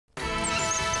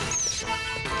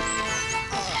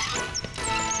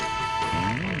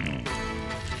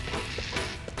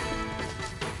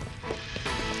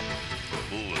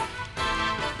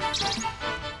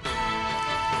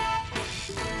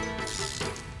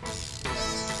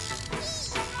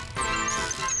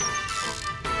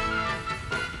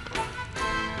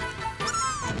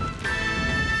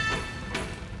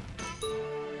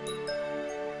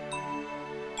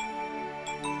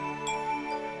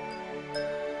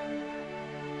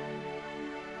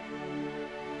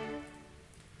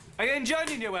Are you enjoying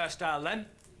your new hairstyle, then?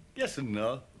 Yes and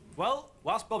no. Well,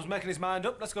 whilst Bob's making his mind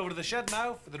up, let's go over to the shed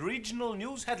now for the regional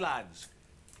news headlines.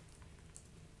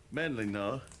 Mainly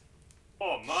no.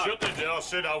 Oh, man. Shut the door,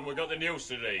 sit down, we've got the news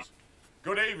today.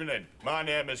 Good evening. My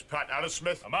name is Pat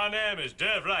Addismith. And my name is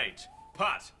Dave Wright.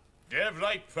 Pat. Dave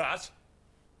Wright, Pat.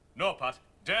 No, Pat.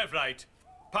 Dave Wright.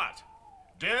 Pat.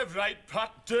 Dave Wright,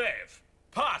 Pat, Dave.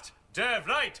 Pat. Dave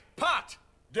Wright. Pat.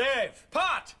 Dave.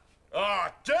 Pat. Oh,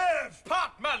 Dave!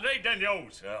 Pat, man, read the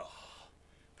news. Oh.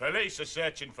 Police are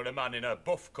searching for a man in a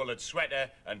buff-coloured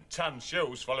sweater and tan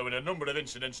shoes following a number of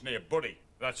incidents near Bury.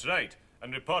 That's right.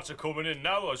 And reports are coming in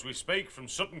now as we speak from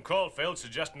Sutton Coalfield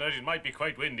suggesting that it might be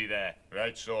quite windy there.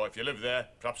 Right, so if you live there,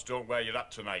 perhaps don't wear your hat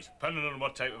tonight. Depending on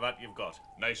what type of hat you've got.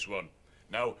 Nice one.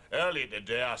 Now, earlier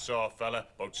today I saw a fella,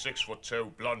 about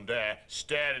 6'2", blonde hair,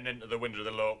 staring into the window of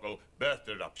the local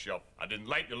birthday wrap shop. I didn't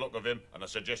like the look of him, and I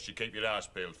suggest you keep your eyes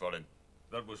peeled for him.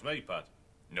 That was me, Pat.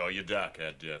 No, you're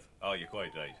dark-haired, Dave. Oh, you're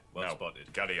quite right. Well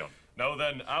spotted. Carry on. Now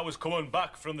then, I was coming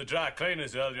back from the dry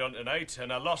cleaners earlier on tonight,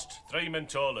 and I lost 3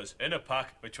 Mentolas in a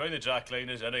pack between the dry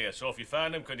cleaners and here. So if you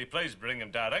find them, could you please bring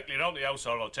them directly round the house,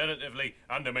 or alternatively,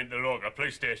 hand them into the local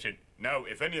police station? Now,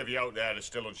 if any of you out there are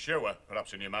still unsure,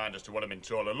 perhaps in your mind as to what a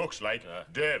Mentola looks like,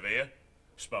 Dave here.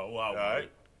 Wow. Aye.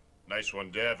 Nice one,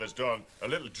 Dave has done. A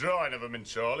little drawing of a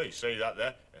Mentola, you see that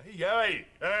there? Hey,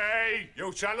 hey,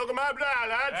 you trying to look at my bra,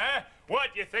 lad?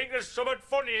 What, you think there's something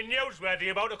funny and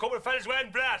newsworthy about a couple of fellas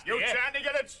wearing brass? You trying to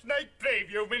get a sneak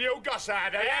preview of my new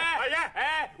gossard, are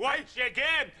you? What's your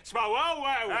game? Wow.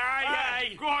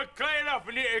 Aye. Go on, clear off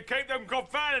and you keep them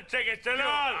confounded tickets and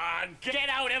all. Get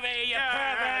out of here, you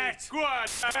pervert! Go on,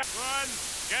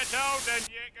 get out and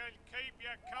you can keep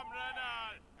your camera and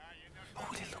all. Oh,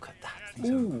 will you look at that?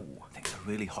 Things are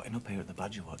really hotting up here at the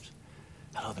Badger Watch.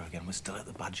 Hello there again, we're still at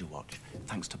the Badger Watch.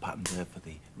 Thanks to Pat and Dave for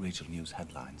the regional news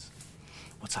headlines.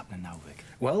 What's happening now, Vic?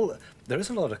 Well, there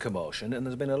is a lot of commotion, and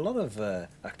there's been a lot of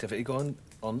activity going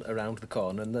on around the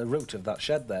corner and the route of that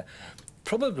shed there.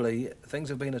 Probably things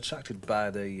have been attracted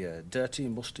by the dirty,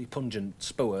 musty, pungent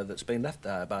spoor that's been left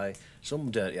there by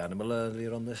some dirty animal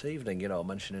earlier on this evening, you know,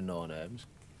 mentioning no names.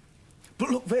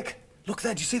 But look, Vic! Look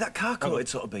there, do you see that car-coated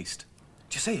sort of beast?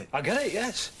 Do you see it? I get it,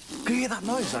 yes. Can you hear that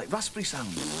noise, like raspberry sound?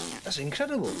 That's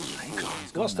incredible.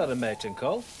 What's now. that a mating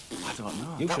call? I don't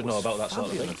know. You should know about that sort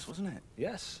of thing. Wasn't it?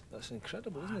 Yes, that's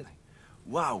incredible, isn't it?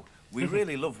 Wow, we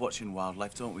really love watching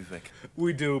wildlife, don't we, Vic?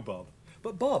 We do, Bob.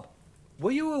 But, Bob,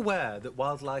 were you aware that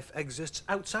wildlife exists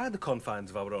outside the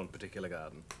confines of our own particular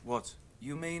garden? What?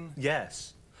 You mean?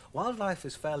 Yes. Wildlife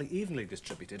is fairly evenly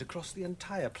distributed across the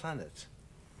entire planet.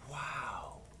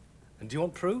 Wow. And do you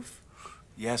want proof?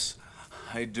 Yes,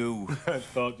 I do. I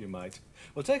thought you might.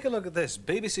 Well, take a look at this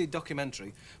BBC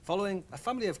documentary following a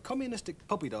family of communistic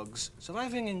puppy dogs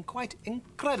surviving in quite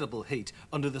incredible heat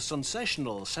under the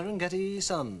sensational Serengeti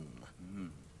sun.